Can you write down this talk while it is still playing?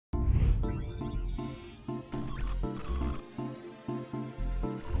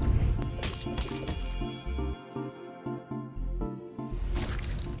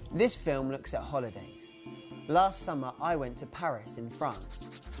This film looks at holidays. Last summer I went to Paris in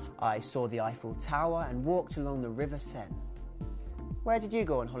France. I saw the Eiffel Tower and walked along the River Seine. Where did you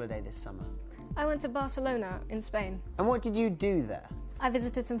go on holiday this summer? I went to Barcelona in Spain. And what did you do there? I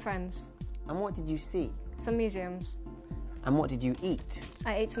visited some friends, And what did you see? some museums. And what did you eat?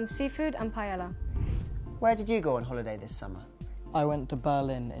 I ate some seafood and paella. Where did you go on holiday this summer? I went to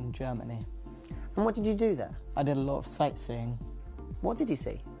Berlin in Germany. And what did you do there? I did a lot of sightseeing. What did you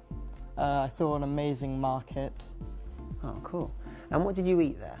see? I saw an amazing market. Oh, cool. And what did you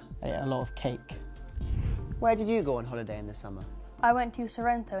eat there? I ate a lot of cake. Where did you go on holiday in the summer? I went to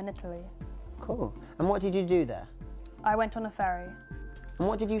Sorrento in Italy. Cool. And what did you do there? I went on a ferry. And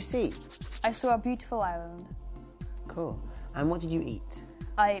what did you see? I saw a beautiful island. Cool. And what did you eat?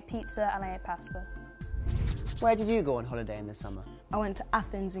 I ate pizza and I ate pasta. Where did you go on holiday in the summer? I went to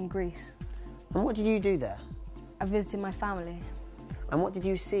Athens in Greece. And what did you do there? I visited my family. And what did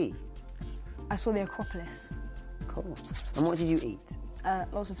you see? I saw the Acropolis. Cool. And what did you eat?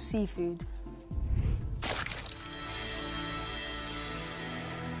 Lots of seafood.